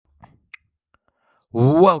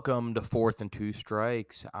Welcome to Fourth and Two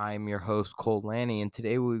Strikes. I'm your host, Cole Lanni, and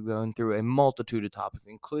today we're going through a multitude of topics,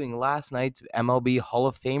 including last night's MLB Hall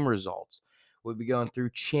of Fame results. We'll be going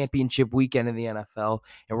through championship weekend in the NFL,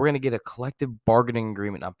 and we're going to get a collective bargaining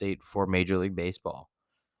agreement update for Major League Baseball.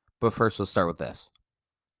 But first, let's start with this.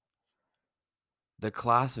 The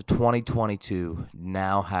class of 2022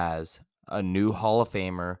 now has a new Hall of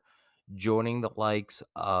Famer joining the likes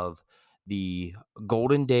of the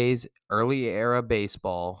Golden Days early era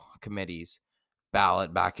baseball committees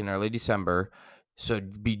ballot back in early December. So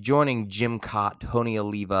be joining Jim Cott, Tony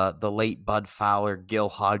Oliva, the late Bud Fowler, Gil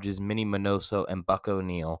Hodges, Minnie Minoso, and Buck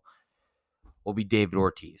O'Neill will be David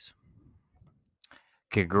Ortiz.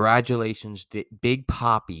 Congratulations, Big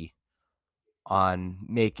Poppy, on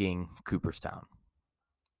making Cooperstown.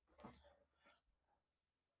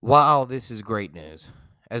 Wow, this is great news,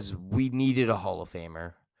 as we needed a Hall of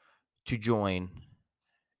Famer to join,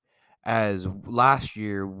 as last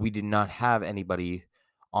year we did not have anybody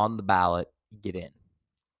on the ballot get in.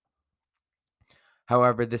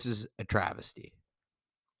 However, this is a travesty.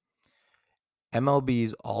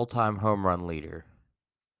 MLB's all-time home run leader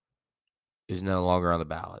is no longer on the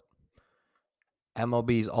ballot.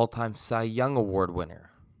 MLB's all-time Cy Young Award winner,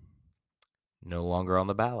 no longer on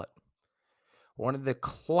the ballot. One of the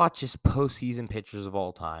clutchest postseason pitchers of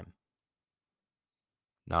all time,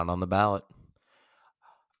 not on the ballot.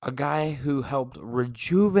 A guy who helped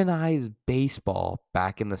rejuvenize baseball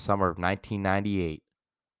back in the summer of 1998,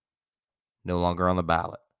 no longer on the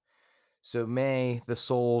ballot. So may the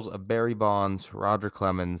souls of Barry Bonds, Roger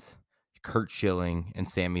Clemens, Curt Schilling, and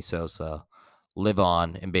Sammy Sosa live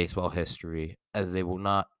on in baseball history, as they will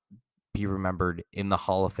not be remembered in the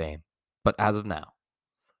Hall of Fame, but as of now.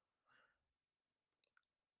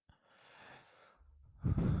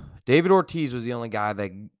 David Ortiz was the only guy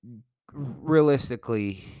that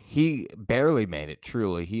realistically, he barely made it,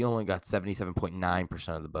 truly. He only got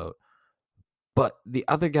 77.9% of the vote. But the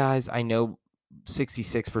other guys, I know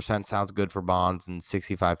 66% sounds good for Bonds and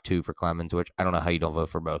 65.2 for Clemens, which I don't know how you don't vote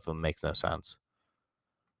for both of them. Makes no sense.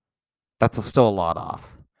 That's still a lot off.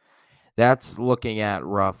 That's looking at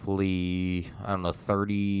roughly,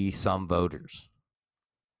 30 some voters.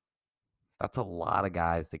 That's a lot of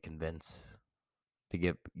guys to convince to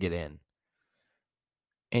get in.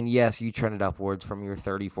 And yes, you trended upwards from your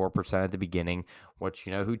 34% at the beginning, which,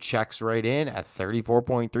 who checks right in at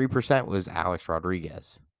 34.3% was Alex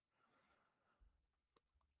Rodriguez.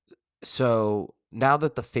 So now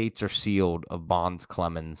that the fates are sealed of Bonds,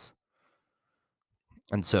 Clemens,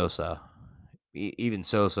 and Sosa, even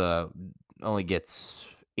Sosa only gets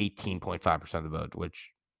 18.5% of the vote,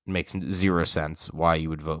 which makes zero sense why you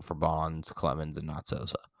would vote for Bonds, Clemens, and not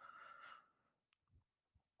Sosa.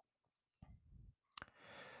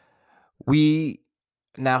 We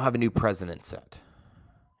now have a new president set.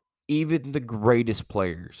 Even the greatest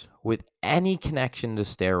players with any connection to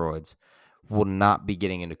steroids will not be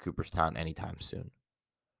getting into Cooperstown anytime soon.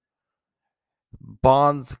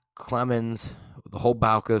 Bonds, Clemens, the whole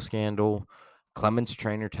Balco scandal, Clemens'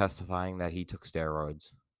 trainer testifying that he took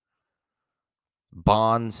steroids.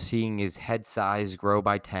 Bonds seeing his head size grow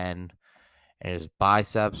by 10 and his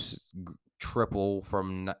biceps triple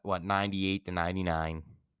from 98 to 99.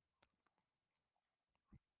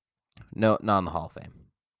 No, not in the Hall of Fame.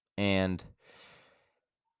 And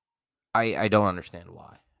I don't understand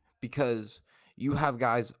why. Because you have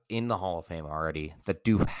guys in the Hall of Fame already that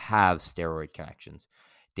do have steroid connections.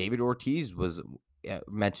 David Ortiz was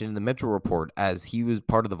mentioned in the Mitchell report as he was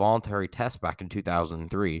part of the voluntary test back in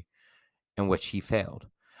 2003, in which he failed.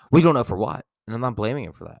 We don't know for what, and I'm not blaming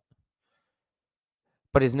him for that.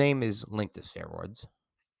 But his name is linked to steroids.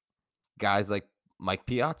 Guys like Mike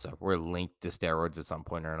Piazza were linked to steroids at some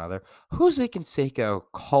point or another. Jose Canseco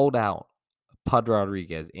called out Pud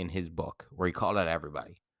Rodriguez in his book, where he called out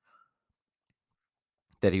everybody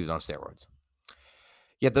that he was on steroids.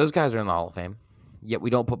 Yet those guys are in the Hall of Fame. Yet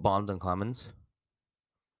we don't put Bonds and Clemens.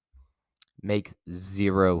 Makes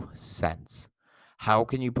zero sense. How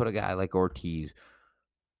can you put a guy like Ortiz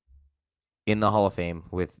in the Hall of Fame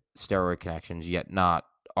with steroid connections, yet not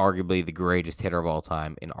arguably the greatest hitter of all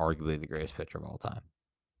time and arguably the greatest pitcher of all time?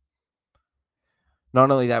 Not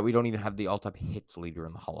only that, we don't even have the all-time hits leader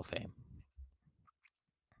in the Hall of Fame.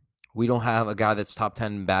 We don't have a guy that's top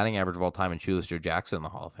 10 batting average of all time in Shoeless Joe Jackson in the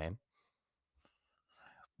Hall of Fame.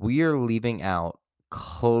 We are leaving out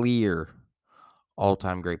clear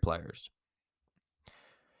all-time great players.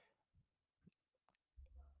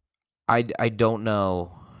 I don't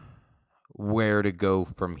know where to go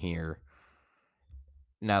from here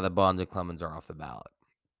now that Bonds and Clemens are off the ballot.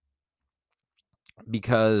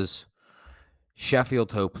 Because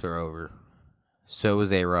Sheffield's hopes are over. So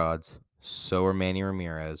is A-Rod's. So are Manny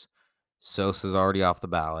Ramirez. Sosa's already off the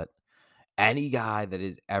ballot. Any guy that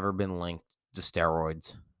has ever been linked to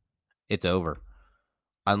steroids, it's over.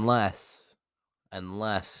 Unless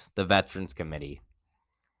the Veterans Committee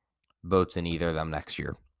votes in either of them next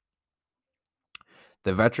year.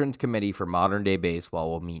 The Veterans Committee for Modern Day Baseball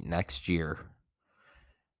will meet next year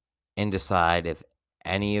and decide if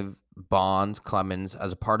any of Bonds, Clemens,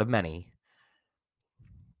 as a part of many,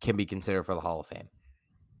 can be considered for the Hall of Fame.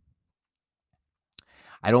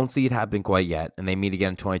 I don't see it happening quite yet, and they meet again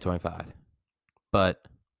in 2025. But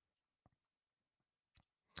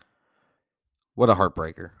what a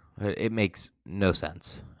heartbreaker. It makes no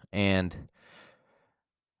sense. And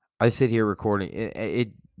I sit here recording.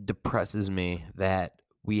 It depresses me that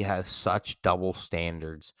we have such double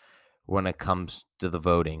standards when it comes to the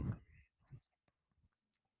voting.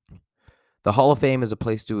 The Hall of Fame is a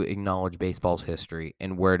place to acknowledge baseball's history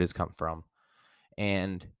and where it has come from.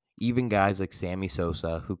 And even guys like Sammy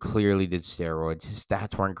Sosa, who clearly did steroids, his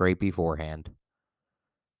stats weren't great beforehand.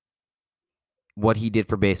 What he did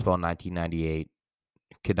for baseball in 1998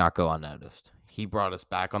 could not go unnoticed. He brought us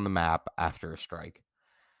back on the map after a strike.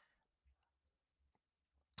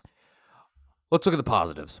 Let's look at the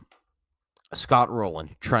positives. Scott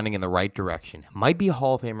Rowland, trending in the right direction. Might be a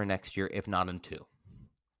Hall of Famer next year, if not in 2.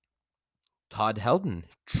 Todd Helton,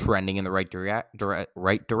 trending in the right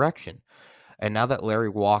direction. And now that Larry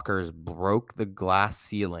Walker's broke the glass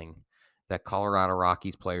ceiling that Colorado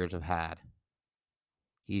Rockies players have had,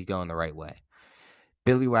 he's going the right way.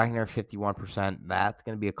 Billy Wagner, 51%. That's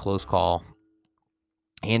going to be a close call.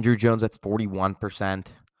 Andrew Jones at 41%.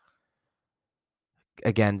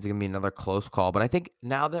 Again, it's going to be another close call. But I think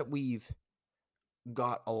now that we've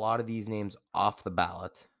got a lot of these names off the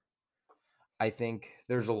ballot, I think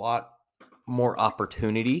there's a lot more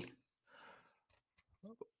opportunity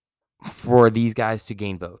for these guys to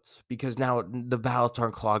gain votes, because now the ballots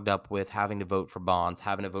aren't clogged up with having to vote for Bonds,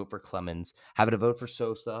 having to vote for Clemens, having to vote for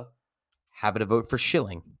Sosa, having to vote for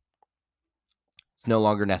Schilling. It's no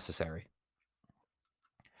longer necessary.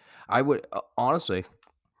 I would honestly,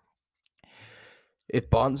 if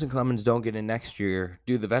Bonds and Clemens don't get in next year,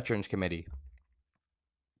 do the Veterans Committee.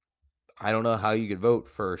 I don't know how you could vote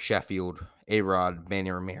for Sheffield, A-Rod, Manny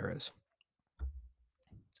Ramirez,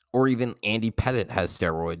 or even Andy Pettitte has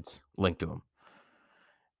steroids linked to him.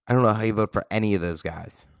 I don't know how you vote for any of those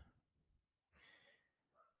guys.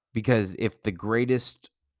 Because if the greatest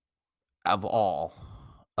of all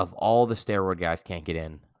the steroid guys can't get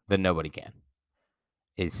in, then nobody can.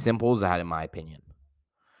 It's simple as that, in my opinion.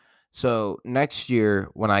 So next year,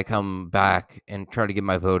 when I come back and try to get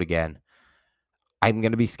my vote again, I'm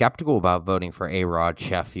going to be skeptical about voting for A-Rod,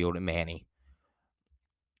 Sheffield, and Manny.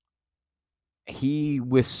 He,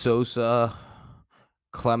 with Sosa,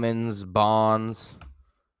 Clemens, Bonds,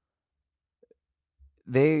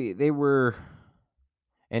 they were,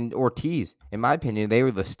 and Ortiz, in my opinion, they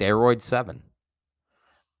were the steroid 7.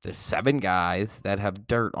 The 7 guys that have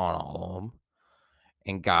dirt on all of them,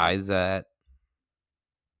 and guys that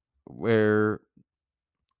were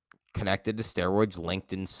connected to steroids,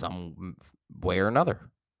 linked in some way or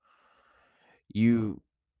another. You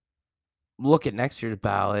look at next year's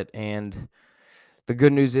ballot, and the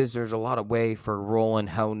good news is there's a lot of way for Rowland,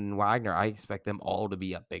 Helton, and Wagner. I expect them all to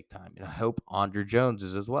be up big time, and I hope Andrew Jones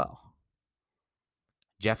is as well.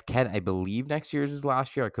 Jeff Kent, I believe next year is his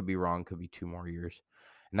last year. I could be wrong. Could be 2 more years.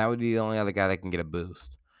 And that would be the only other guy that can get a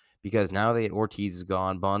boost. Because now that Ortiz is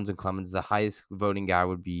gone, Bonds and Clemens, the highest voting guy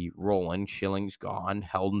would be Rowland. Schilling's gone.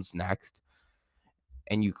 Helton's next.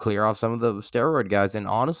 And you clear off some of the steroid guys. And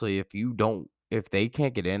honestly, if they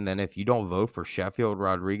can't get in, then if you don't vote for Sheffield,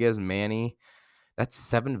 Rodriguez, Manny, that's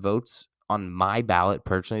 7 votes on my ballot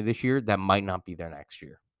personally this year that might not be there next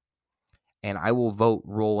year. And I will vote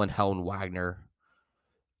Rowland, Helton, Wagner,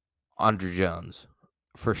 Andrew Jones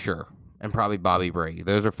for sure. And probably Bobby Brady.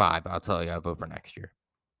 Those are 5. I'll tell you, I vote for next year.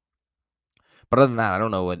 But other than that, I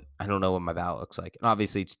don't know what my ballot looks like. And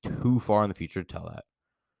obviously, it's too far in the future to tell that.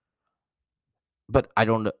 But I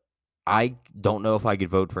don't know if I could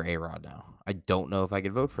vote for A-Rod now. I don't know if I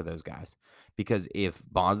could vote for those guys. Because if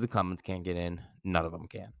Bonds and Clemens can't get in, none of them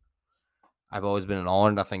can. I've always been an all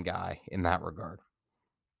or nothing guy in that regard.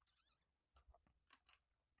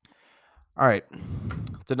 All right.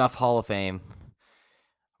 It's enough Hall of Fame.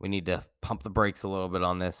 We need to pump the brakes a little bit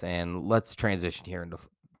on this, and let's transition here into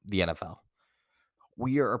the NFL.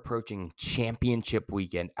 We are approaching championship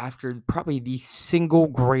weekend after probably the single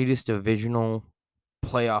greatest divisional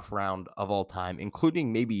playoff round of all time,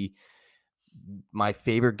 including maybe my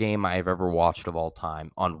favorite game I've ever watched of all time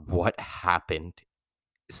on what happened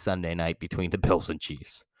Sunday night between the Bills and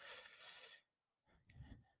Chiefs.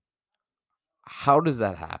 How does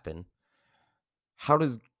that happen? How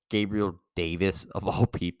does Gabriel Davis, of all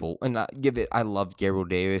people, and I loved Gabriel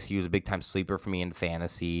Davis. He was a big time sleeper for me in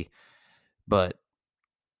fantasy, but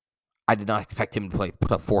I did not expect him to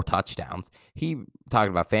put up 4 touchdowns. He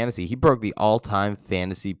talking about fantasy, he broke the all-time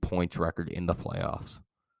fantasy points record in the playoffs.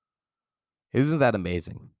 Isn't that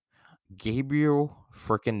amazing? Gabriel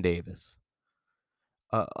frickin' Davis.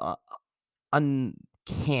 Uh, uh,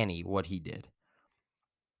 Uncanny what he did.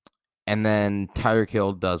 And then Tyreek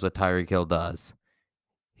Hill does what Tyreek Hill does.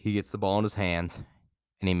 He gets the ball in his hands,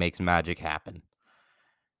 and he makes magic happen.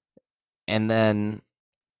 And then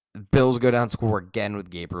Bills go down, score again with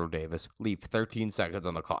Gabriel Davis. Leave 13 seconds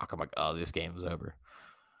on the clock. I'm like, oh, this game is over.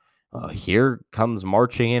 Here comes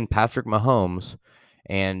marching in Patrick Mahomes,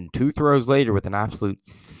 and 2 throws later with an absolute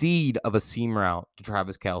seed of a seam route to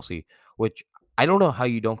Travis Kelce, which I don't know how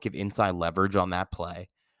you don't give inside leverage on that play,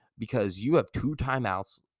 because you have 2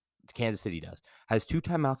 timeouts. Kansas City has 2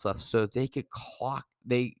 timeouts left, so they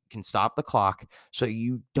can stop the clock, so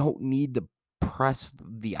you don't need to press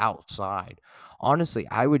the outside. Honestly,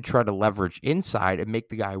 I would try to leverage inside and make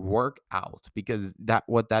the guy work out, because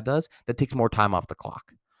what that does, that takes more time off the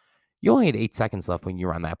clock. You only had 8 seconds left when you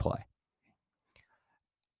run that play.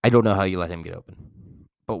 I don't know how you let him get open.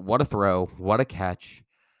 But what a throw, what a catch,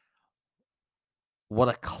 what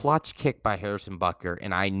a clutch kick by Harrison Butker,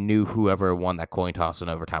 and I knew whoever won that coin toss in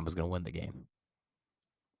overtime was going to win the game.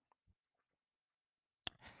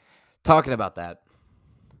 Talking about that,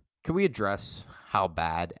 can we address how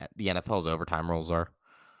bad the NFL's overtime rules are?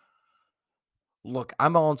 Look,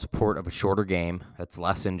 I'm all in support of a shorter game that's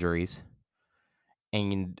less injuries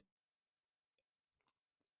and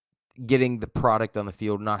getting the product on the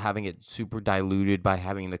field, not having it super diluted by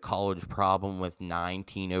having the college problem with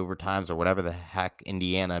 19 overtimes or whatever the heck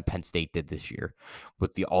Indiana and Penn State did this year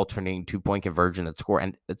with the alternating 2-point conversion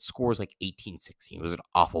and it scores like 18-16. It was an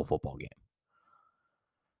awful football game.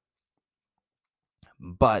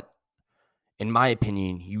 But in my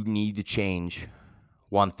opinion, you need to change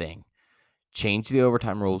one thing. Change the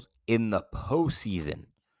overtime rules in the postseason.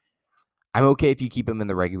 I'm okay if you keep them in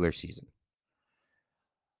the regular season.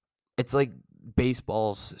 It's like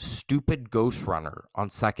baseball's stupid ghost runner on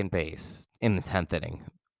second base in the 10th inning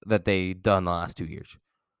that they done the last 2 years.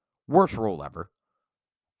 Worst rule ever.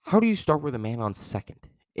 How do you start with a man on second?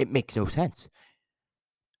 It makes no sense.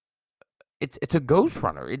 It's a ghost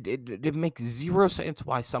runner. It makes zero sense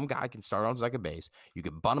why some guy can start on second base. You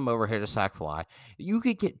could bunt him over, hit a sac fly. You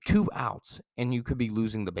could get 2 outs, and you could be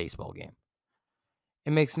losing the baseball game.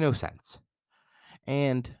 It makes no sense.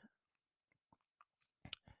 And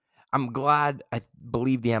I'm glad. I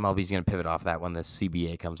believe the MLB is going to pivot off that when the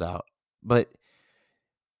CBA comes out. But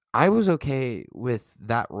I was okay with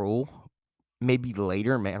that rule maybe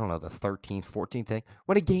later, I don't know, the 13th, 14th thing,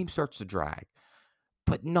 when a game starts to drag.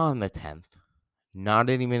 But not in the 10th. Not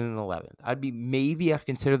even in the 11th. I'd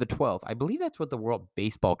consider the 12th. I believe that's what the World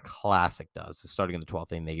Baseball Classic does. Starting in the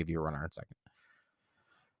 12th inning, they give you a runner in second.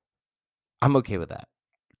 I'm okay with that.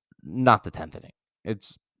 Not the 10th inning.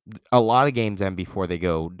 It's a lot of games end before they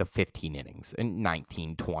go to 15 innings and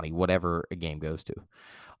 19, 20, whatever a game goes to.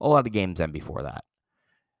 A lot of games end before that.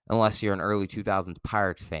 Unless you're an early 2000s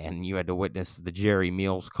Pirates fan and you had to witness the Jerry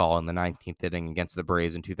Meals call in the 19th inning against the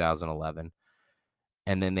Braves in 2011.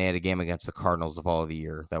 And then they had a game against the Cardinals of all of the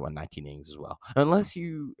year that went 19 innings as well. Unless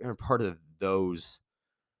you are part of those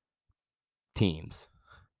teams,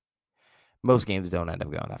 most games don't end up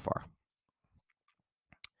going that far.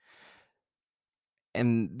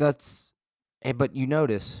 And but you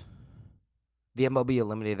notice the MLB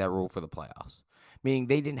eliminated that rule for the playoffs, meaning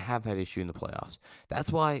they didn't have that issue in the playoffs.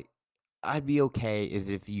 That's why I'd be okay is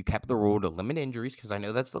if you kept the rule to limit injuries, because I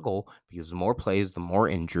know that's the goal, because the more plays, the more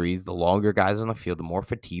injuries, the longer guys on the field, the more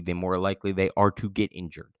fatigue, the more likely they are to get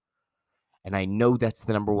injured. And I know that's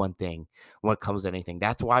the number one thing when it comes to anything.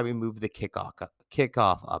 That's why we moved the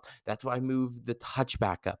kickoff up. That's why I moved the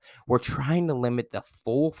touchback up. We're trying to limit the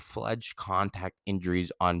full-fledged contact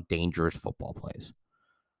injuries on dangerous football plays.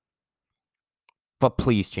 But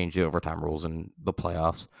please change the overtime rules in the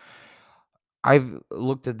playoffs. I've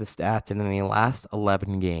looked at the stats, and in the last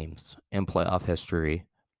 11 games in playoff history,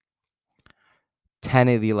 10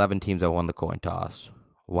 of the 11 teams that won the coin toss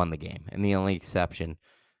won the game. And the only exception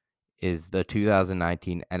is the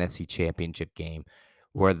 2019 NFC Championship game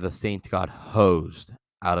where the Saints got hosed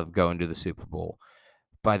out of going to the Super Bowl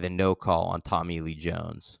by the no call on Tommy Lee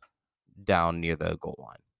Jones down near the goal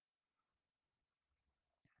line.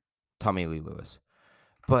 Tommy Lee Lewis.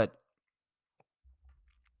 But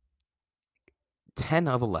 10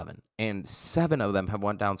 of 11, and 7 of them have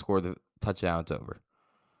went down, scored the touchdown, it's over.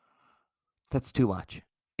 That's too much.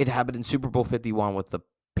 It happened in Super Bowl 51 with the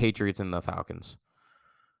Patriots and the Falcons.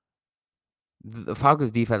 The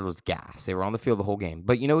Falcons' defense was gas. They were on the field the whole game.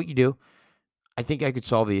 But you know what you do? I think I could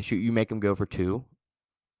solve the issue. You make them go for 2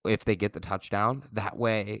 if they get the touchdown. That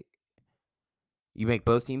way, you make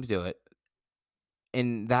both teams do it.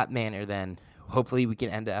 In that manner, then, hopefully we can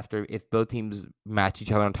end after if both teams match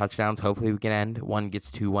each other on touchdowns, hopefully we can end. One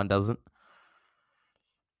gets 2, one doesn't.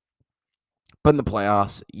 But in the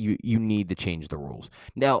playoffs, you need to change the rules.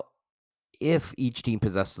 Now, if each team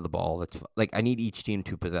possesses the ball, I need each team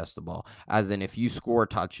to possess the ball. As in, if you score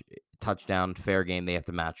a touchdown, fair game, they have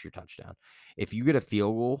to match your touchdown. If you get a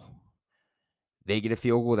field goal, they get a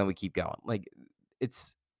field goal, then we keep going.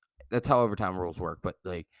 That's how overtime rules work. But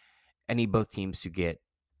I need both teams to get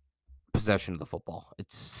possession of the football.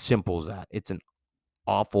 It's simple as that. It's an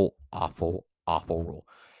awful, awful, awful rule.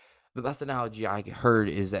 The best analogy I heard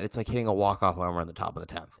is that it's like hitting a walk-off homer on the top of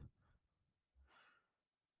the 10th.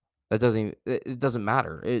 It doesn't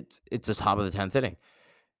matter. It's the top of the 10th inning.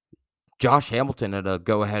 Josh Hamilton had a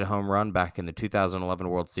go-ahead home run back in the 2011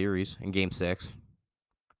 World Series in Game 6,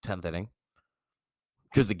 10th inning.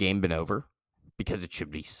 Should the game been over? Because it should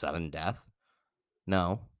be sudden death?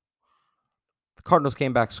 No. The Cardinals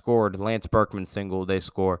came back, scored. Lance Berkman single. They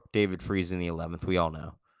score. David Freese in the 11th. We all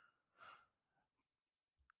know.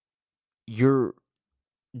 You're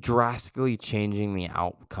drastically changing the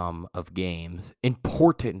outcome of games,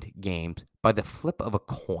 important games, by the flip of a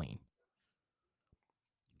coin.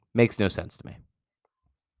 Makes no sense to me.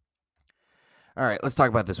 All right, let's talk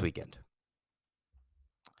about this weekend.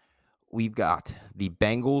 We've got the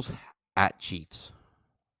Bengals at Chiefs.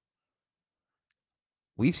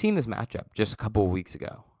 We've seen this matchup just a couple of weeks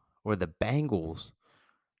ago where the Bengals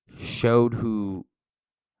showed who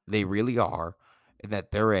they really are and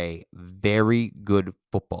that they're a very good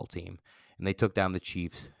football team. And they took down the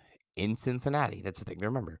Chiefs in Cincinnati. That's the thing to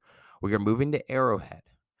remember. We are moving to Arrowhead.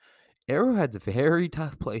 Arrowhead's a very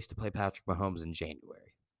tough place to play Patrick Mahomes in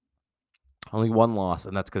January. Only one loss,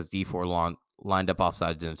 and that's because D4 lined up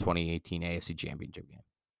offsides in the 2018 AFC Championship game.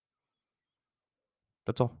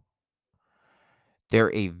 That's all.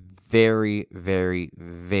 They're a very, very,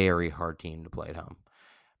 very hard team to play at home.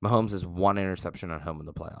 Mahomes has 1 interception at home in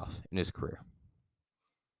the playoffs in his career.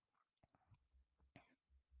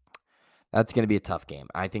 That's going to be a tough game.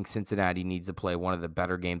 I think Cincinnati needs to play one of the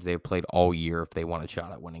better games they've played all year if they want a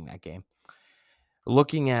shot at winning that game.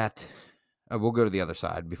 Looking at, we'll go to the other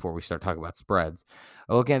side before we start talking about spreads.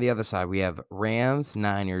 Looking at the other side, we have Rams,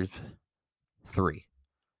 Niners, 3.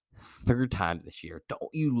 Third time this year.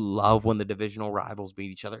 Don't you love when the divisional rivals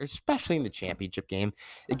beat each other, especially in the championship game?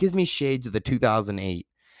 It gives me shades of the 2008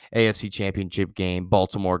 AFC Championship game,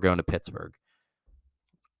 Baltimore going to Pittsburgh.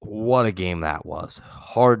 What a game that was.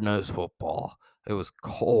 Hard-nosed football. It was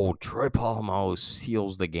cold. Troy Polamalu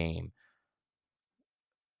seals the game.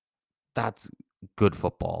 That's good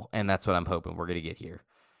football, and that's what I'm hoping we're going to get here.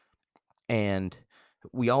 And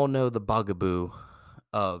we all know the bugaboo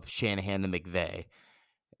of Shanahan and McVay.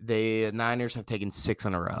 The Niners have taken 6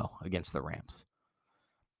 in a row against the Rams.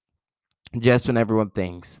 Just when everyone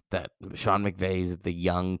thinks that Sean McVay is the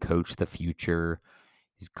young coach of the future,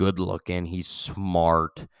 he's good looking, he's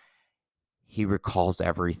smart, he recalls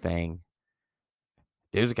everything.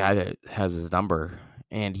 There's a guy that has his number,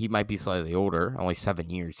 and he might be slightly older, only 7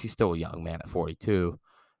 years. He's still a young man at 42.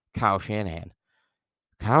 Kyle Shanahan.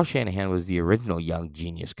 Kyle Shanahan was the original young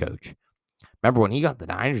genius coach. Remember when he got the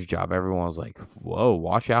Niners job, everyone was like, whoa,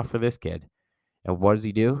 watch out for this kid. And what does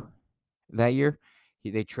he do that year?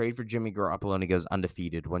 They trade for Jimmy Garoppolo, and he goes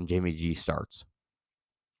undefeated when Jimmy G starts.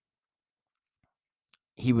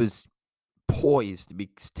 He was poised to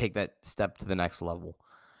take that step to the next level.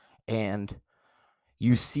 And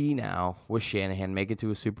you see now with Shanahan make it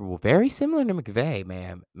to a Super Bowl, very similar to McVay,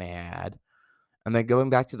 may I add. And then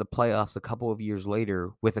going back to the playoffs a couple of years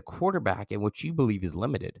later with a quarterback in which you believe is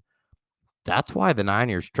limited. That's why the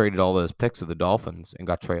Niners traded all those picks to the Dolphins and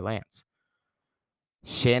got Trey Lance.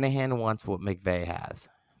 Shanahan wants what McVay has.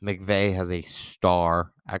 McVay has a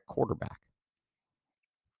star at quarterback.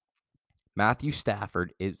 Matthew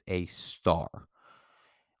Stafford is a star.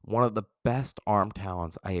 One of the best arm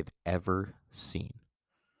talents I have ever seen.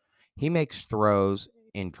 He makes throws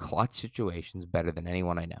in clutch situations better than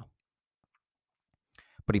anyone I know.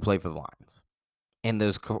 But he played for the Lions. And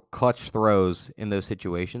those clutch throws in those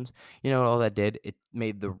situations, you know what all that did? It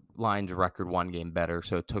made the Lions record 1 game better.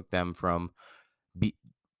 So it took them from,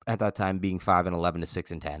 at that time, being 5-11 to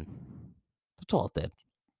 6-10. That's all it did.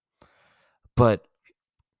 But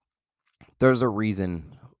there's a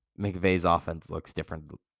reason McVay's offense looks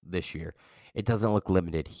different this year. It doesn't look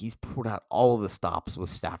limited. He's pulled out all of the stops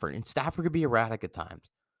with Stafford. And Stafford could be erratic at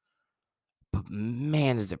times. But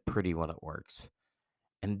man, is it pretty when it works.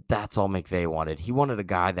 And that's all McVay wanted. He wanted a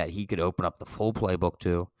guy that he could open up the full playbook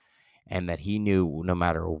to, and that he knew no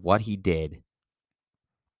matter what he did,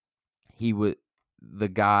 he would the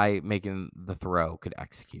guy making the throw could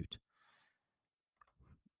execute.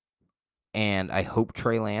 And I hope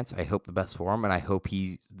Trey Lance, I hope the best for him, and I hope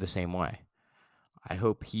he's the same way. I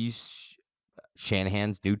hope he's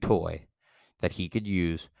Shanahan's new toy that he could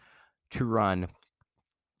use to run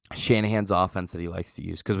Shanahan's offense that he likes to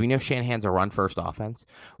use. Because we know Shanahan's a run-first offense.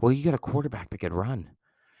 Well, you got a quarterback that could run.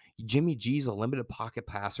 Jimmy G's a limited pocket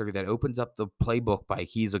passer that opens up the playbook by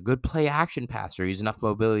he's a good play action passer. He's enough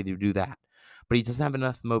mobility to do that. But he doesn't have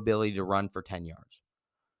enough mobility to run for 10 yards.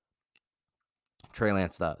 Trey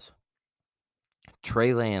Lance does.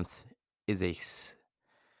 Trey Lance is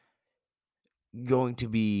going to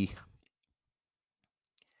be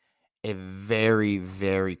a very,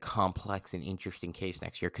 very complex and interesting case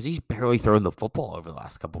next year because he's barely thrown the football over the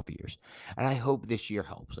last couple of years. And I hope this year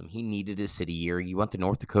helps him. He needed his city year. He went to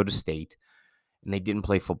North Dakota State, and they didn't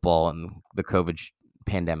play football in the COVID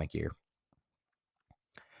pandemic year.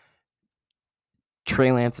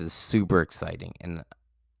 Trey Lance is super exciting, and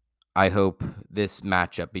I hope this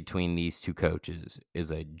matchup between these two coaches is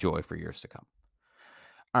a joy for years to come.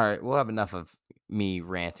 All right, we'll have enough of me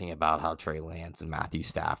ranting about how Trey Lance and Matthew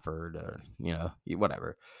Stafford or,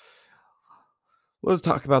 whatever. Let's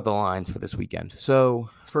talk about the lines for this weekend. So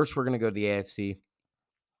first, we're going to go to the AFC.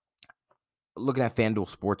 Looking at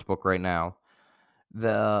FanDuel Sportsbook right now,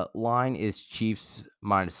 the line is Chiefs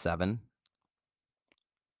 -7.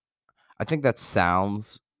 I think that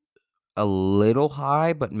sounds a little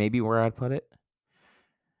high, but maybe where I'd put it.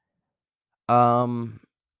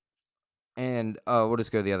 And we'll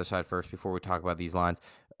just go to the other side first before we talk about these lines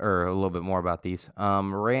or a little bit more about these.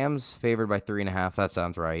 Rams favored by 3.5. That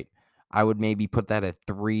sounds right. I would maybe put that at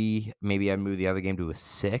 3. Maybe I'd move the other game to a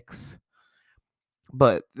 6.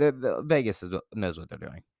 But the Vegas knows what they're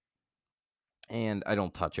doing. And I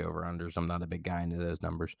don't touch over-unders. I'm not a big guy into those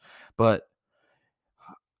numbers. But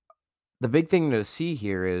the big thing to see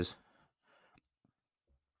here is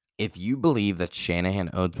if you believe that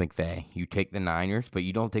Shanahan owns McVay, you take the Niners, but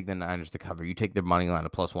you don't take the Niners to cover. You take their money line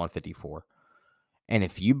of +154. And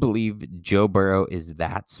if you believe Joe Burrow is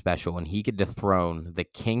that special and he could dethrone the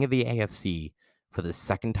king of the AFC for the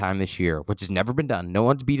second time this year, which has never been done, no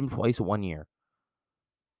one's beat him twice in 1 year,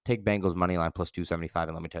 take Bengals money line +275,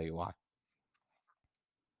 and let me tell you why.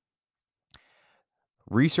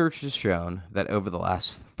 Research has shown that over the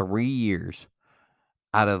last 3 years,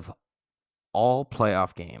 out of all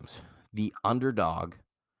playoff games, the underdog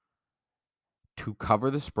to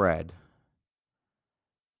cover the spread,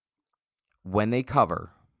 when they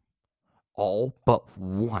cover, all but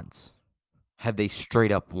once have they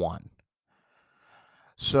straight up won.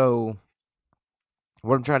 So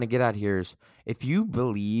what I'm trying to get at here is if you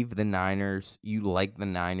believe the Niners, you like the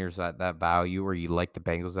Niners at that value, or you like the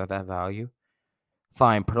Bengals at that value,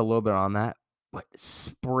 fine, put a little bit on that, but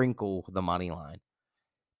sprinkle the money line.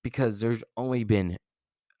 Because there's only been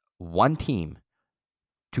one team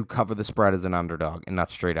to cover the spread as an underdog and not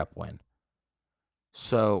straight up win.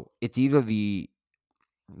 So it's either the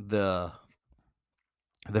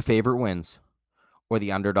favorite wins or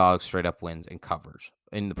the underdog straight up wins and covers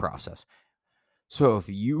in the process. So if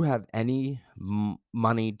you have any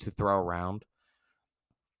money to throw around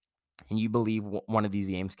and you believe one of these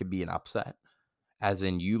games could be an upset, as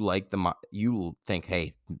in you think,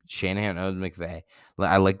 hey, Shanahan owns McVay,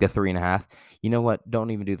 I like the 3.5. You know what?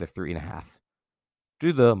 Don't even do the 3.5.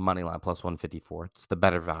 Do the money line +154. It's the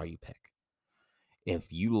better value pick.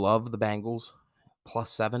 If you love the Bengals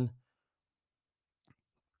 +7,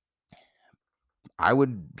 I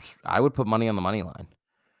would put money on the money line.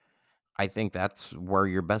 I think that's where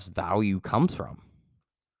your best value comes from.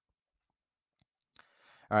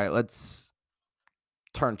 All right, let's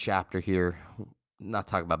turn chapter here. Not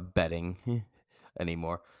talk about betting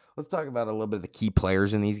anymore. Let's talk about a little bit of the key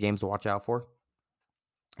players in these games to watch out for.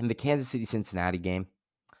 In the Kansas City-Cincinnati game,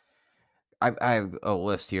 I have a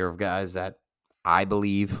list here of guys that I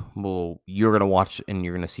believe you're going to watch and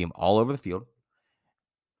you're going to see them all over the field.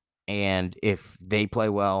 And if they play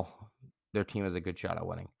well, their team has a good shot at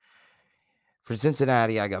winning. For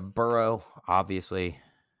Cincinnati, I got Burrow, obviously.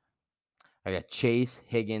 I got Chase,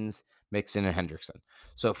 Higgins, Mixon, and Hendrickson.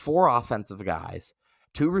 So 4 offensive guys,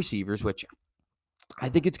 2 receivers, which I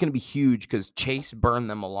think it's going to be huge because Chase burned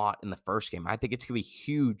them a lot in the first game. I think it's going to be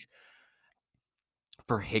huge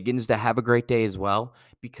for Higgins to have a great day as well,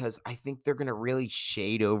 because I think they're going to really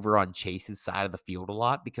shade over on Chase's side of the field a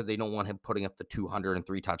lot because they don't want him putting up the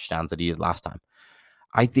 203 touchdowns that he did last time.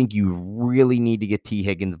 I think you really need to get T.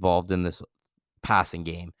 Higgins involved in this passing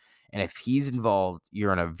game. And if he's involved,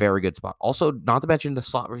 you're in a very good spot. Also, not to mention the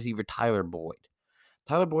slot receiver, Tyler Boyd.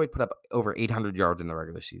 Tyler Boyd put up over 800 yards in the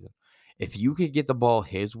regular season. If you could get the ball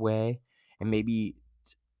his way, and maybe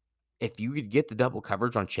if you could get the double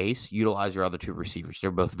coverage on Chase, utilize your other two receivers. They're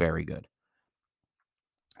both very good.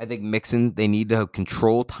 I think Mixon, they need to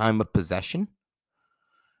control time of possession.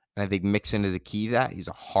 And I think Mixon is a key to that. He's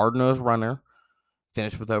a hard-nosed runner,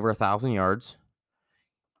 finished with over 1,000 yards.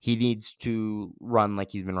 He needs to run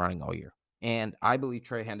like he's been running all year. And I believe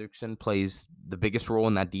Trey Hendrickson plays the biggest role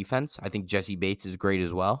in that defense. I think Jesse Bates is great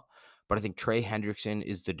as well. But I think Trey Hendrickson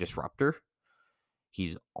is the disruptor.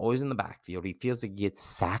 He's always in the backfield. He feels like he gets a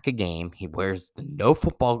sack a game. He wears the no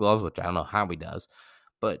football gloves, which I don't know how he does.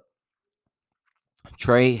 But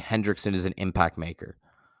Trey Hendrickson is an impact maker.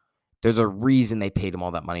 There's a reason they paid him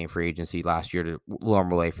all that money in free agency last year to lure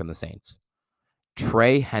him away from the Saints.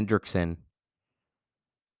 Trey Hendrickson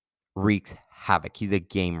wreaks havoc. He's a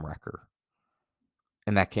game wrecker.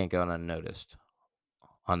 And that can't go unnoticed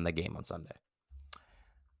on the game on Sunday.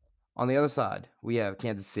 On the other side, we have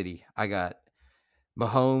Kansas City. I got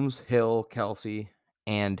Mahomes, Hill, Kelsey,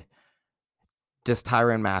 and does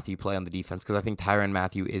Tyrann Mathieu play on the defense? Because I think Tyrann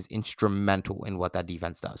Mathieu is instrumental in what that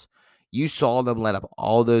defense does. You saw them let up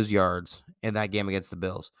all those yards in that game against the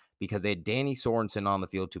Bills because they had Danny Sorensen on the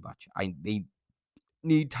field too much. They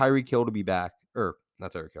need Tyreek Hill to be back. Or,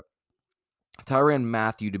 not Tyreek Hill. Tyrann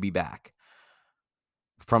Mathieu to be back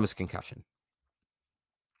from his concussion.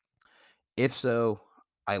 If so,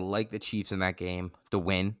 I like the Chiefs in that game to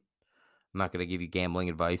win. I'm not going to give you gambling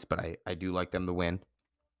advice, but I do like them to win.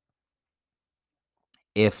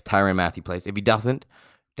 If Tyrann Mathieu plays. If he doesn't,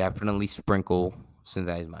 definitely sprinkle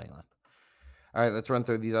Cincinnati's money line. All right, let's run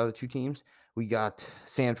through these other two teams. We got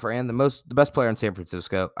San Fran, the best player in San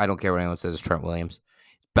Francisco. I don't care what anyone says, is Trent Williams.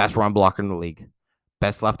 Best run blocker in the league.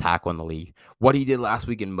 Best left tackle in the league. What he did last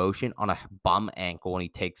week in motion on a bum ankle when he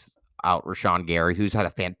takes out Rashawn Gary, who's had a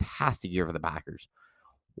fantastic year for the Packers.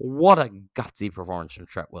 What a gutsy performance from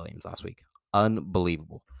Trent Williams last week.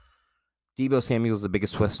 Unbelievable. Deebo Samuel is the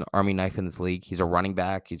biggest Swiss Army knife in this league. He's a running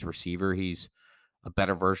back. He's a receiver. He's a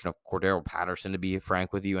better version of Cordero Patterson, to be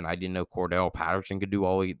frank with you, and I didn't know Cordero Patterson could do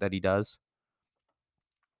all that he does.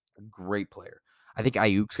 A great player. I think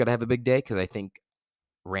Ayuk's going to have a big day because I think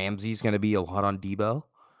Ramsey's going to be a lot on Deebo.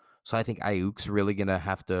 So I think Ayuk's really going to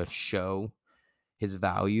have to show his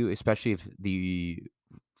value, especially if the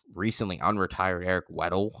recently unretired Eric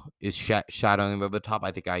Weddle is shadowing him over the top.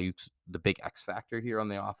 I think Ayuk's the big X factor here on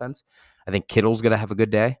the offense. I think Kittle's going to have a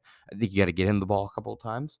good day. I think you got to get him the ball a couple of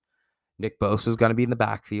times. Nick Bosa is going to be in the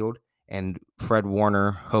backfield, and Fred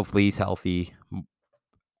Warner, hopefully he's healthier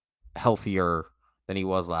than he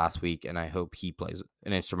was last week, and I hope he plays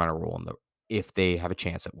an instrumental role if they have a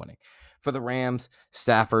chance at winning. For the Rams,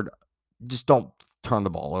 Stafford, just don't turn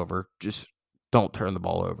the ball over. Just don't turn the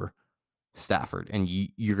ball over, Stafford, and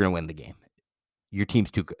you're going to win the game. Your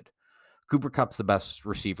team's too good. Cooper Kupp's the best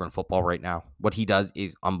receiver in football right now. What he does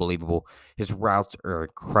is unbelievable. His routes are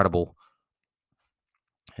incredible.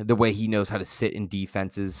 The way he knows how to sit in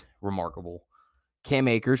defense is remarkable. Cam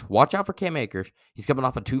Akers, watch out for Cam Akers. He's coming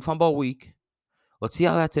off a 2-fumble week. Let's see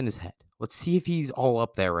how that's in his head. Let's see if he's all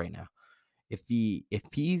up there right now. If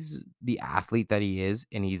he's the athlete that he is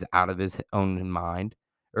and he's out of his own mind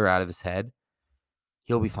or out of his head,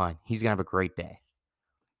 he'll be fine. He's going to have a great day.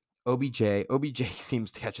 OBJ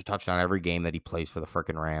seems to catch a touchdown every game that he plays for the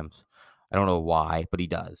freaking Rams. I don't know why, but he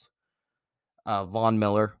does. Von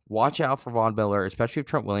Miller, watch out for Von Miller, especially if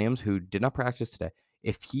Trent Williams, who did not practice today.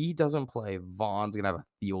 If he doesn't play, Von's going to have a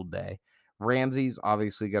field day. Ramsey's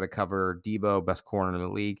obviously got to cover Deebo, best corner in the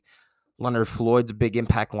league. Leonard Floyd's a big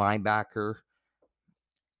impact linebacker.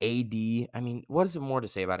 AD, I mean, what is it more to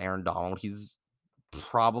say about Aaron Donald? He's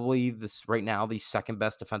probably right now the second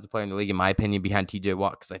best defensive player in the league, in my opinion, behind TJ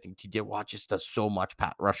Watt, because I think TJ Watt just does so much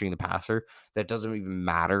rushing the passer that it doesn't even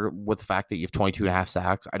matter with the fact that you have 22.5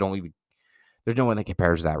 sacks. There's no one that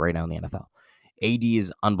compares to that right now in the NFL. AD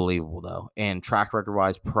is unbelievable, though, and track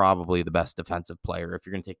record-wise, probably the best defensive player if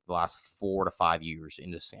you're going to take the last 4 to 5 years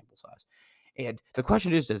into sample size. And the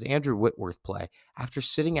question is, does Andrew Whitworth play? After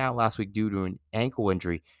sitting out last week due to an ankle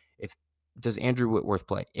injury, does Andrew Whitworth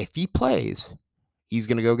play? If he plays, he's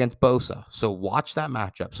going to go against Bosa. So watch that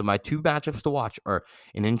matchup. So my two matchups to watch are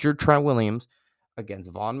an injured Trent Williams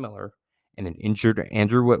against Von Miller and an injured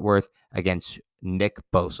Andrew Whitworth against Nick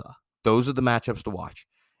Bosa. Those are the matchups to watch.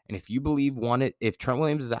 And if you believe if Trent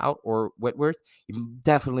Williams is out or Whitworth, you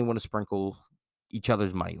definitely want to sprinkle each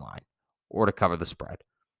other's money line or to cover the spread.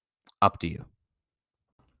 Up to you.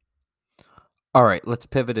 All right, let's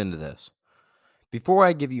pivot into this. Before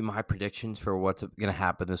I give you my predictions for what's going to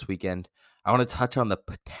happen this weekend, I want to touch on the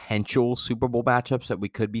potential Super Bowl matchups that we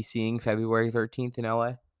could be seeing February 13th in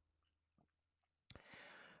LA.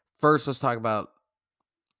 First, let's talk about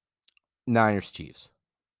Niners Chiefs.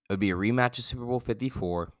 It would be a rematch of Super Bowl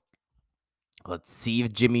 54. Let's see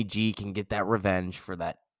if Jimmy G can get that revenge for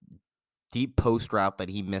that deep post route that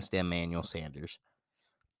he missed Emmanuel Sanders.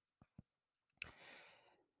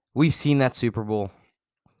 We've seen that Super Bowl.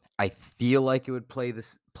 I feel like it would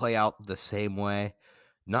play out the same way.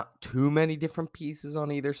 Not too many different pieces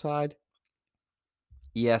on either side.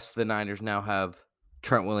 Yes, the Niners now have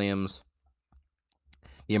Trent Williams,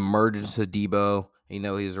 the emergence of Debo. You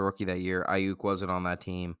know, he was a rookie that year. Ayuk wasn't on that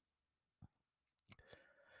team.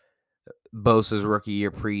 Bosa's rookie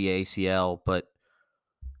year pre-ACL, but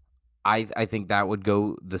I think that would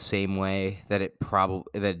go the same way that it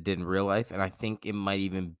did in real life, and I think it might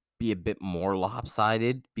even be a bit more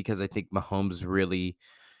lopsided because I think Mahomes really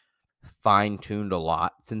fine-tuned a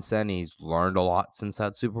lot since then. He's learned a lot since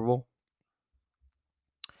that Super Bowl.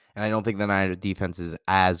 And I don't think the Niners defense is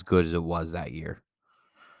as good as it was that year.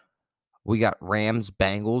 We got Rams,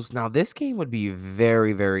 Bengals. Now, this game would be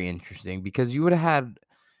very, very interesting because you would have had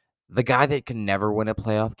the guy that could never win a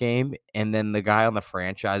playoff game and then the guy on the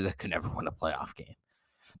franchise that could never win a playoff game.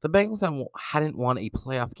 The Bengals hadn't won a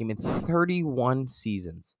playoff game in 31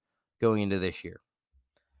 seasons going into this year.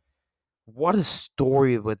 What a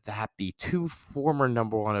story would that be? Two former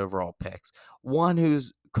number one overall picks. One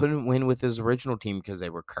who's couldn't win with his original team because they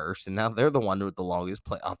were cursed, and now they're the one with the longest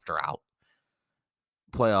playoff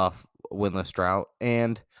winless drought.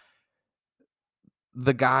 And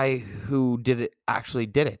the guy who actually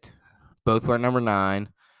did it. Both were number 9,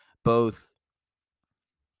 both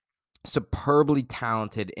superbly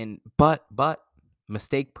talented but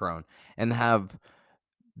mistake prone, and have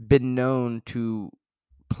been known to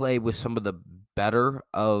play with some of the better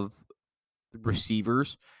of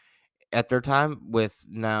receivers at their time, with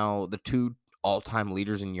now the 2 all-time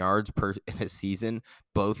leaders in yards in a season,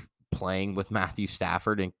 both playing with Matthew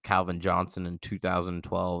Stafford and Calvin Johnson in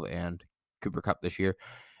 2012 and Cooper Kupp this year.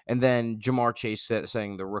 And then Jamar Chase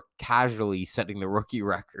casually setting the rookie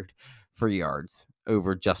record for yards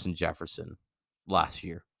over Justin Jefferson last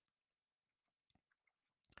year.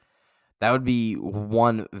 That would be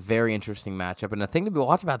one very interesting matchup. And the thing to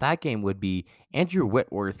watch about that game would be Andrew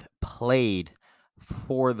Whitworth played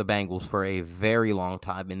for the Bengals for a very long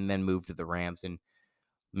time and then moved to the Rams. And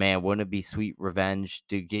man, wouldn't it be sweet revenge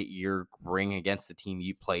to get your ring against the team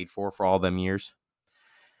you played for all them years?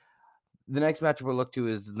 The next matchup we'll look to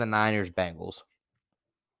is the Niners-Bengals.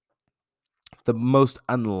 The most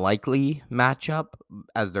unlikely matchup,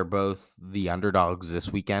 as they're both the underdogs this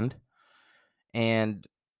weekend. And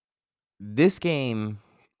this game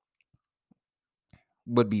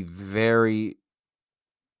would be very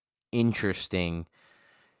interesting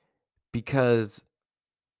because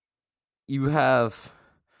you have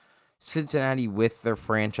Cincinnati with their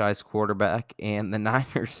franchise quarterback, and the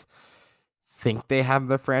Niners think they have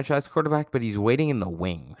the franchise quarterback, but he's waiting in the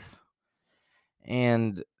wings.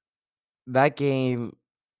 And that game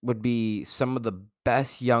would be some of the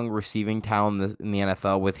best young receiving talent in the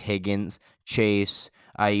NFL with Higgins, Chase,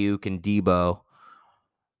 Ayuk, and Debo.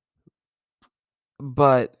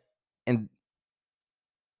 And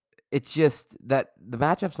it's just that the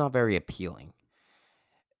matchup's not very appealing.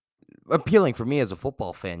 Appealing for me as a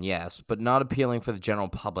football fan, yes, but not appealing for the general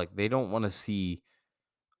public. They don't want to see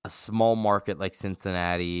a small market like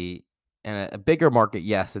Cincinnati and a bigger market,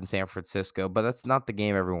 yes, in San Francisco, but that's not the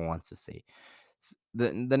game everyone wants to see.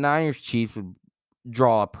 The Niners Chiefs would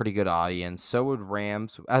draw a pretty good audience. So would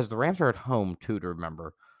Rams, as the Rams are at home too, to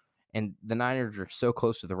remember. And the Niners are so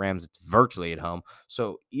close to the Rams, it's virtually at home.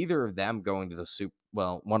 So either of them going to the Super,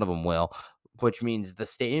 well, one of them will, which means the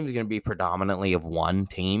stadium is going to be predominantly of one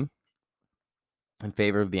team in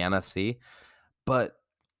favor of the NFC. But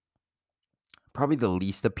probably the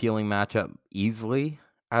least appealing matchup easily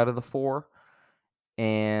out of the 4.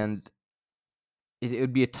 And it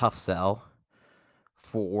would be a tough sell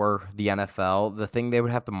for the NFL. The thing they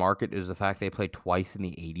would have to market is the fact they played twice in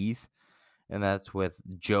the 80s. And that's with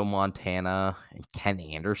Joe Montana and Ken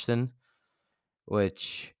Anderson,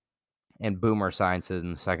 and Boomer Sciences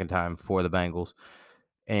in the second time for the Bengals.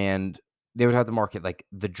 And they would have to market like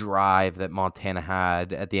the drive that Montana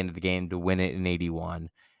had at the end of the game to win it in 81,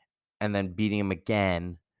 and then beating him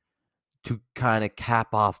again to kind of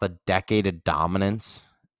cap off a decade of dominance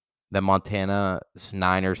that Montana's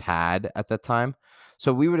Niners had at that time.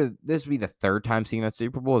 So this would be the third time seeing that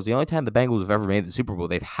Super Bowl. It's the only time the Bengals have ever made the Super Bowl.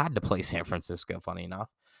 They've had to play San Francisco, funny enough.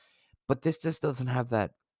 But this just doesn't have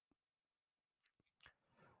that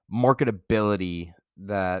marketability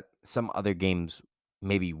that some other games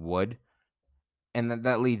maybe would. And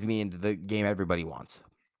that leads me into the game everybody wants.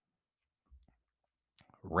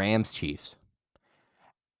 Rams Chiefs.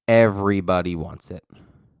 Everybody wants it.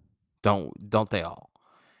 Don't they all?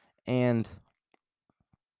 And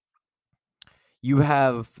you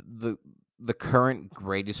have the current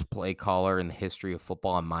greatest play caller in the history of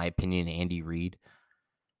football, in my opinion, Andy Reid,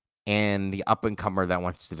 and the up and comer that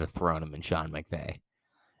wants to dethrone him in Sean McVay.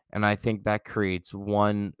 And I think that creates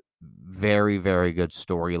one very, very good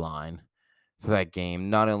storyline for that game.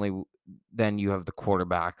 Not only then you have the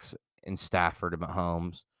quarterbacks in Stafford and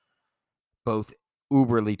Mahomes, both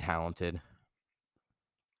uberly talented,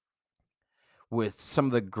 with some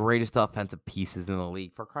of the greatest offensive pieces in the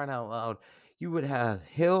league. For crying out loud, you would have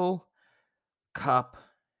Hill, Cup,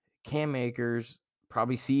 Cam Akers,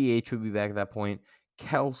 probably CEH would be back at that point.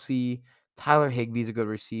 Kelsey, Tyler Higbee's a good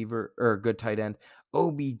receiver or a good tight end.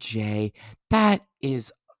 OBJ, that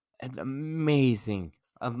is an amazing,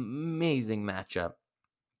 amazing matchup.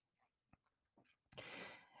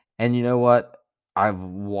 And you know what? I've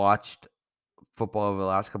watched football over the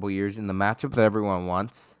last couple of years, and the matchup that everyone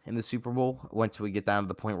wants in the Super Bowl, once we get down to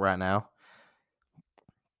the point we're at now,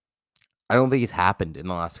 I don't think it's happened in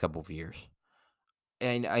the last couple of years.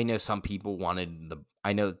 And I know some people wanted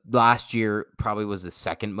I know last year probably was the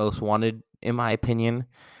second most wanted, in my opinion,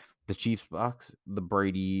 the Chiefs Bucks, the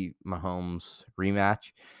Brady Mahomes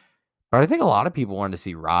rematch. But I think a lot of people wanted to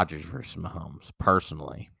see Rodgers versus Mahomes,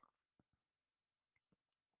 personally.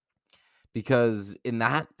 Because in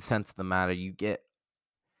that sense of the matter, you get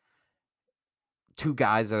two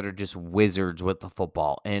guys that are just wizards with the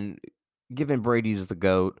football. And given Brady's the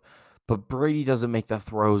GOAT, but Brady doesn't make the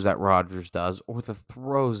throws that Rodgers does or the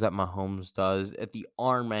throws that Mahomes does at the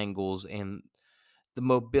arm angles and the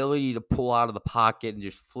mobility to pull out of the pocket and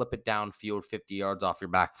just flip it downfield 50 yards off your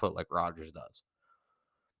back foot like Rodgers does.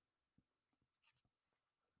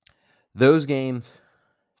 Those games,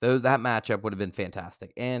 that matchup would have been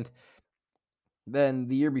fantastic. And then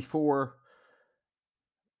the year before,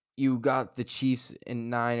 you got the Chiefs and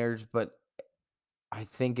Niners, but I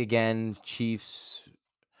think, again, Chiefs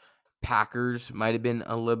Packers might have been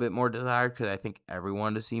a little bit more desired because I think everyone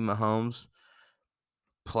wanted to see Mahomes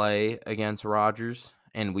play against Rodgers.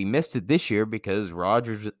 And we missed it this year because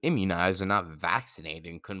Rodgers was immunized and not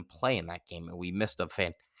vaccinated and couldn't play in that game. And we missed a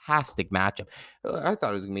fantastic matchup. I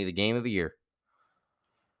thought it was going to be the game of the year.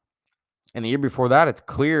 And the year before that, it's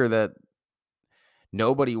clear that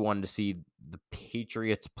nobody wanted to see the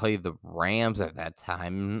Patriots play the Rams at that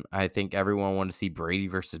time. I think everyone wanted to see Brady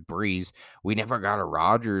versus Breeze. We never got a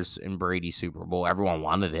Rodgers and Brady Super Bowl. Everyone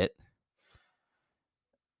wanted it.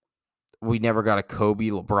 We never got a Kobe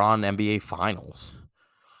LeBron NBA Finals.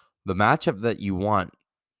 The matchup that you want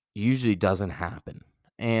usually doesn't happen.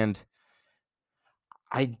 And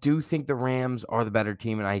I do think the Rams are the better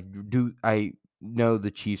team, and I know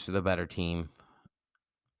the Chiefs are the better team.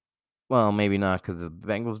 Well, maybe not because the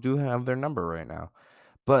Bengals do have their number right now.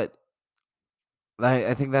 But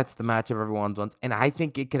I think that's the matchup everyone wants, and I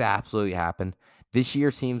think it could absolutely happen. This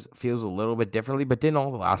year feels a little bit differently, but didn't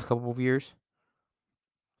all the last couple of years.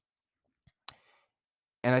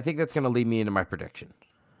 And I think that's going to lead me into my prediction.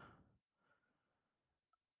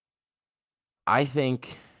 I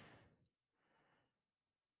think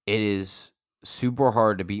it is super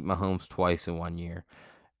hard to beat Mahomes twice in 1 year,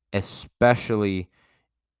 especially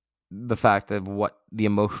the fact of what the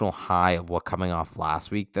emotional high of what coming off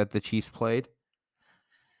last week that the Chiefs played.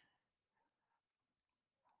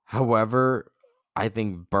 However, I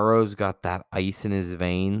think Burrow's got that ice in his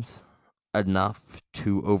veins enough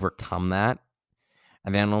to overcome that.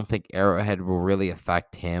 And I don't think Arrowhead will really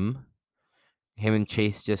affect him. Him and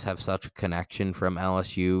Chase just have such a connection from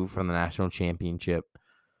LSU, from the national championship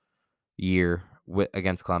year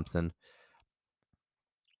against Clemson.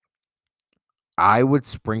 I would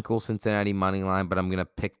sprinkle Cincinnati money line, but I'm going to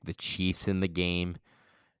pick the Chiefs in the game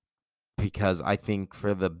because I think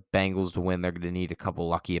for the Bengals to win, they're going to need a couple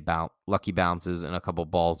lucky bounces and a couple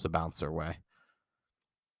balls to bounce their way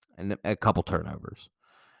and a couple turnovers.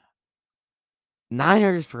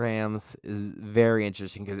 Niners Rams is very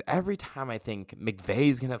interesting because every time I think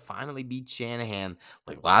McVay's going to finally beat Shanahan,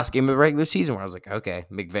 like last game of the regular season where I was like, okay,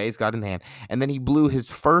 McVay's got in hand. And then he blew his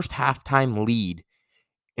first halftime lead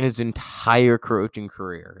in his entire coaching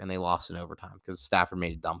career, and they lost in overtime because Stafford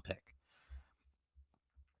made a dumb pick.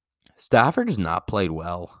 Stafford has not played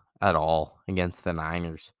well at all against the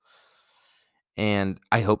Niners. And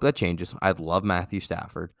I hope that changes. I love Matthew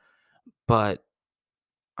Stafford, but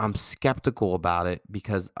I'm skeptical about it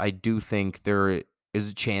because I do think there is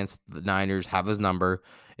a chance the Niners have his number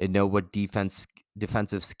and know what defense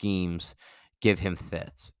defensive schemes give him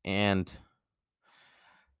fits. And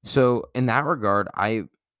so in that regard, I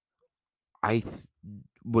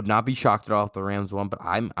would not be shocked at all if the Rams won, but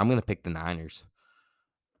I'm gonna pick the Niners.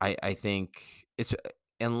 I think it's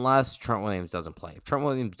unless Trent Williams doesn't play. If Trent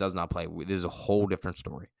Williams does not play, this is a whole different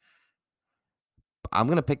story. I'm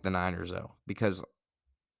gonna pick the Niners though, because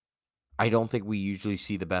I don't think we usually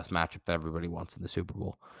see the best matchup that everybody wants in the Super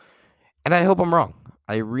Bowl. And I hope I'm wrong.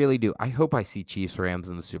 I really do. I hope I see Chiefs Rams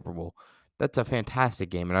in the Super Bowl. That's a fantastic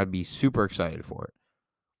game, and I'd be super excited for it.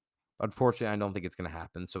 Unfortunately, I don't think it's going to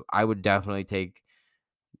happen. So I would definitely take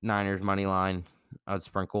Niners money line. I would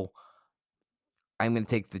sprinkle. I'm going to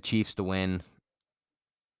take the Chiefs to win.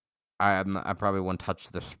 I probably won't touch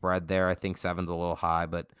the spread there. I think 7's a little high,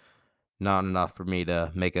 but not enough for me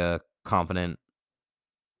to make a confident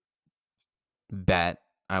bet.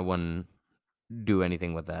 I wouldn't do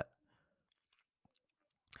anything with that.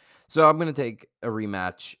 So I'm going to take a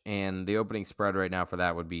rematch, and the opening spread right now for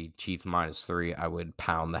that would be Chiefs -3. I would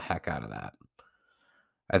pound the heck out of that.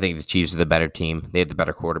 I think the Chiefs are the better team. They have the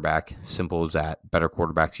better quarterback. Simple as that. Better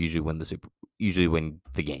quarterbacks usually win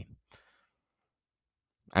the game.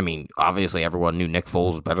 I mean, obviously everyone knew Nick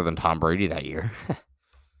Foles was better than Tom Brady that year.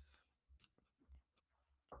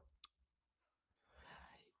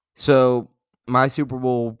 So my Super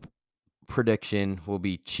Bowl prediction will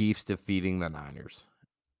be Chiefs defeating the Niners.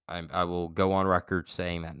 I will go on record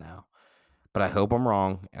saying that now. But I hope I'm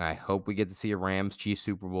wrong, and I hope we get to see a Rams-Chiefs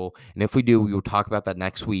Super Bowl. And if we do, we will talk about that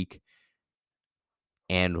next week,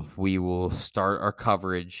 and we will start our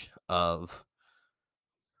coverage of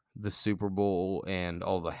the Super Bowl and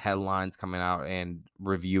all the headlines coming out and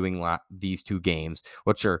reviewing these two games,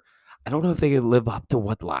 which are, I don't know if they could live up to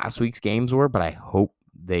what last week's games were, but I hope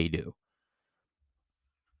they do.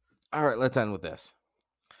 All right, let's end with this.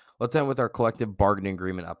 Let's end with our collective bargaining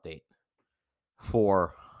agreement update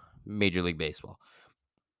for Major League Baseball.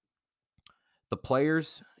 The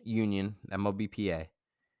Players Union, MLBPA,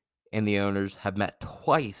 and the owners have met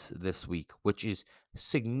twice this week, which is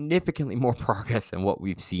significantly more progress than what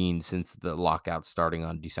we've seen since the lockout starting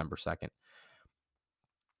on December 2nd.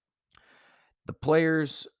 The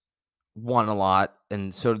players won a lot,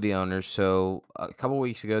 and so did the owners. So a couple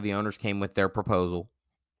weeks ago, the owners came with their proposal,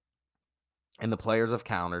 and the players have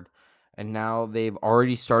countered. And now they've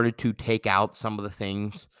already started to take out some of the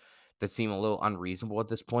things that seem a little unreasonable at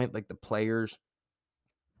this point. Like the players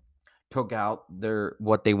took out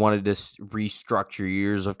what they wanted to restructure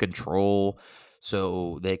years of control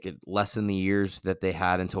so they could lessen the years that they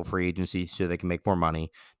had until free agency so they can make more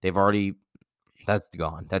money. That's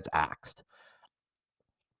gone. That's axed.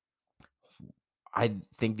 I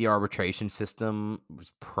think the arbitration system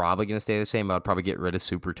was probably going to stay the same. I would probably get rid of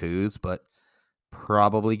Super Twos, but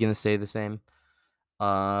probably going to stay the same.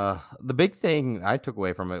 The big thing I took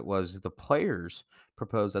away from it was the players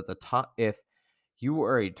proposed at the top. If you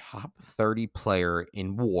were a top 30 player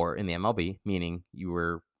in WAR in the MLB, meaning you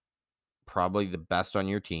were probably the best on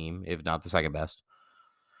your team, if not the second best,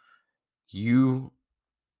 you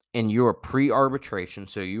were pre-arbitration,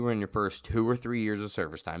 so you were in your first 2 or 3 years of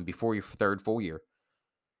service time before your third full year,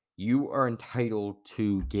 you are entitled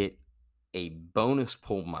to get a bonus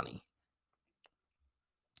pool money.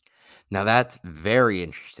 Now that's very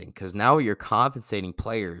interesting because now you're compensating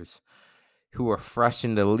players who are fresh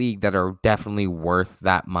in the league that are definitely worth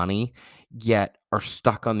that money, yet are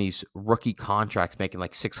stuck on these rookie contracts making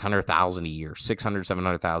like $600,000 a year,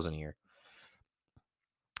 $700,000 a year.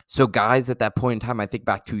 So guys at that point in time, I think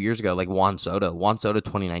back 2 years ago, like Juan Soto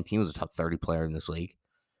 2019 was a top 30 player in this league.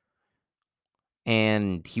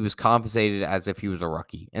 And he was compensated as if he was a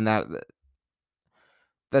rookie. And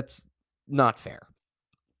that's not fair.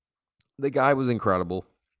 The guy was incredible.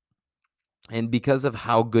 And because of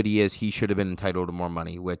how good he is, he should have been entitled to more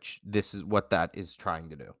money, which this is what that is trying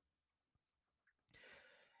to do.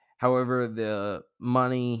 However, the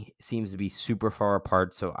money seems to be super far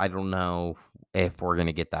apart, so I don't know if we're going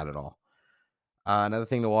to get that at all. Another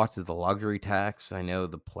thing to watch is the luxury tax. I know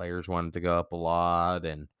the players wanted to go up a lot,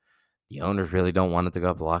 and the owners really don't want it to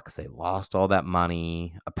go up a lot because they lost all that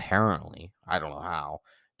money, apparently. I don't know how.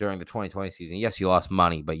 During the 2020 season, yes, you lost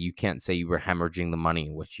money, but you can't say you were hemorrhaging the money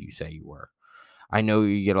in which you say you were. I know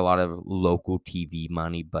you get a lot of local TV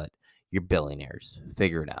money, but you're billionaires.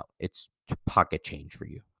 Figure it out. It's pocket change for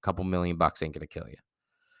you. A couple $1 million ain't going to kill you.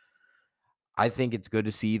 I think it's good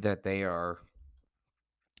to see that they are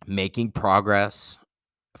making progress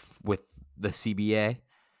with the CBA,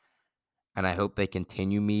 and I hope they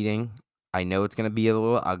continue meeting. I know it's going to be a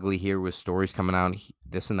little ugly here with stories coming out,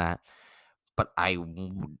 this and that, but I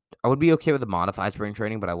I would be okay with a modified spring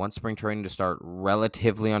training, but I want spring training to start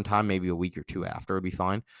relatively on time, maybe a week or two after would be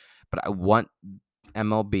fine. But I want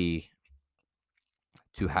MLB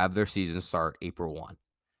to have their season start April 1.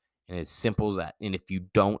 And it's simple as that. And if you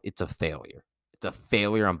don't, it's a failure. It's a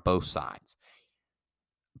failure on both sides.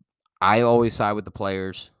 I always side with the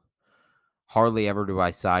players. Hardly ever do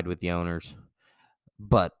I side with the owners.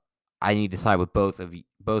 But I need to side with both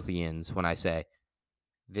the ends when I say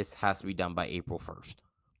this has to be done by April 1st.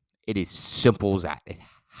 It is simple as that. It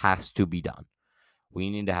has to be done. We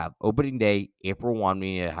need to have opening day, April 1.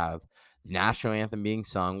 We need to have the national anthem being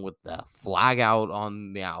sung with the flag out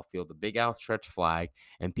on the outfield, the big outstretched flag,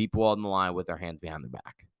 and people on the line with their hands behind their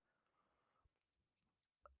back.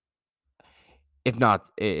 If not,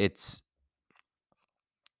 it's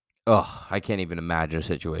I can't even imagine a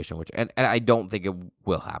situation and I don't think it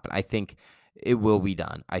will happen. I think it will be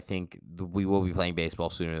done. I think we will be playing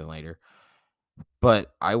baseball sooner than later.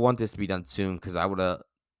 But I want this to be done soon because I would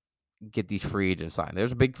get these free agents signed.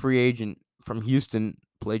 There's a big free agent from Houston,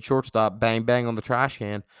 played shortstop, bang, bang on the trash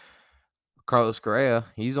can. Carlos Correa,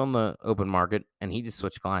 he's on the open market, and he just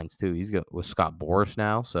switched clients too. He's with Scott Boras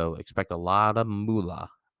now, so expect a lot of moolah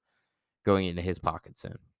going into his pocket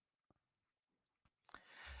soon.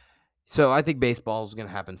 So I think baseball is going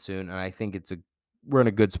to happen soon, and I think we're in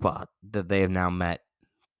a good spot that they have now met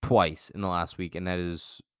twice in the last week, and that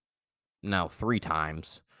is now 3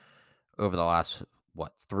 times over the last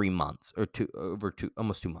 3 months or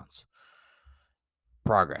almost 2 months.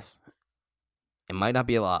 Progress. It might not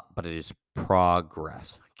be a lot, but it is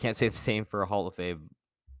progress. Can't say the same for Hall of Fame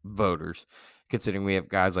voters, considering we have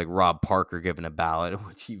guys like Rob Parker giving a ballot, in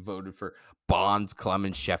which he voted for Bonds,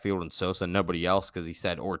 Clemens, Sheffield, and Sosa, nobody else, because he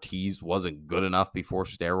said Ortiz wasn't good enough before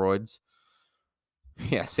steroids.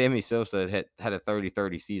 Yeah, Sammy Sosa had a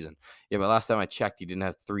 30-30 season. Yeah, but last time I checked, he didn't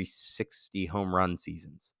have 360 home run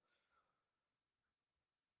seasons.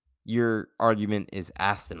 Your argument is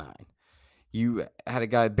asinine. You had a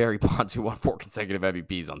guy, Barry Bonds, who won 4 consecutive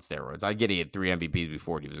MVPs on steroids. I get he had 3 MVPs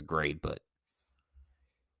before he was great, but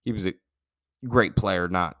he was a great player,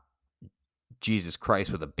 not Jesus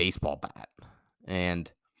Christ with a baseball bat.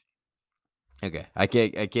 And okay, I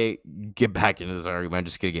can't get back into this argument. I'm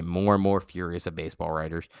just gonna get more and more furious at baseball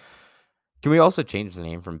writers. Can we also change the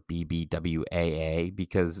name from BBWAA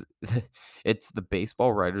because it's the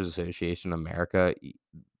Baseball Writers Association of America?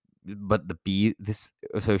 But this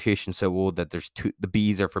association is so old that the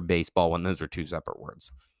B's are for baseball when those are 2 separate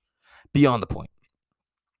words. Beyond the point.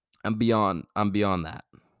 I'm beyond that.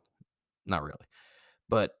 Not really.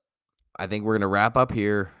 But I think we're going to wrap up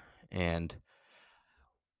here, and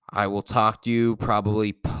I will talk to you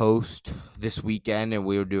probably post this weekend, and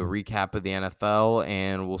we'll do a recap of the NFL,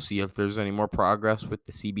 and we'll see if there's any more progress with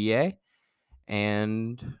the CBA,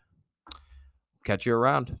 and catch you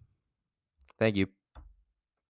around. Thank you.